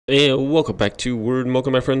And welcome back to Word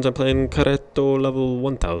Mocha, my friends. I'm playing Corretto level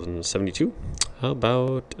 1072. How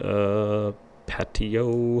about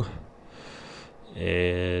patio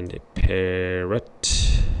and a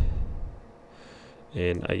parrot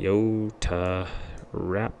and iota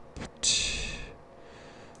wrapped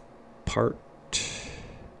part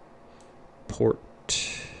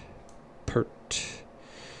port pert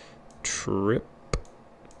trip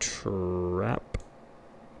trap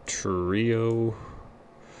trio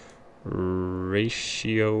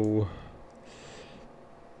ratio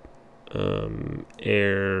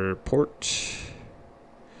airport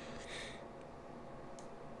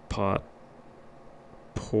pot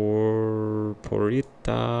porita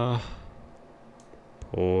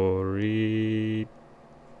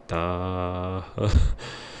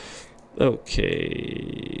okay,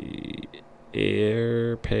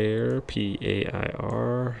 air pair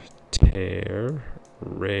pair tear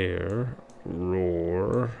rare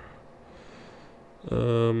roar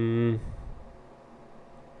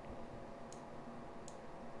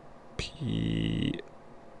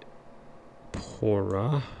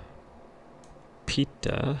pora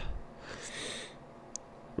pita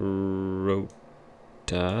rota.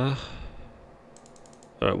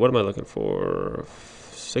 Alright, what am I looking for?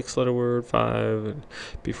 6-letter word, 5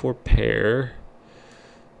 before pair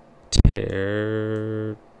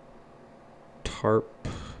tear tarp.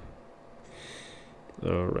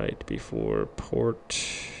 Alright, before port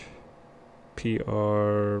prit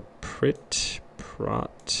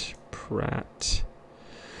prot prat.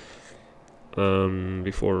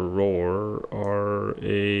 Before roar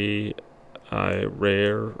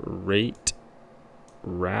rare rate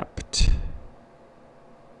wrapped.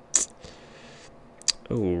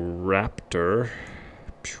 Oh, raptor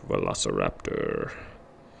velociraptor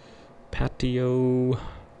patio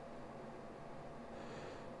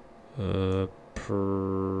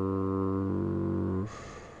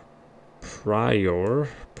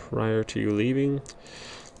prior to you leaving.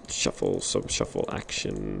 Some shuffle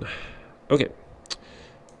action. Okay,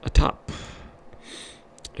 atop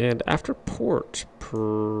and after port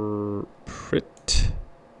prit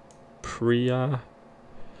priya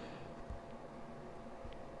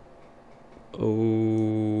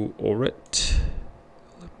orit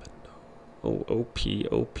op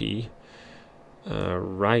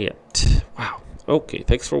riot. Wow. Okay,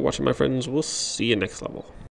 thanks for watching, my friends. We'll see you next level.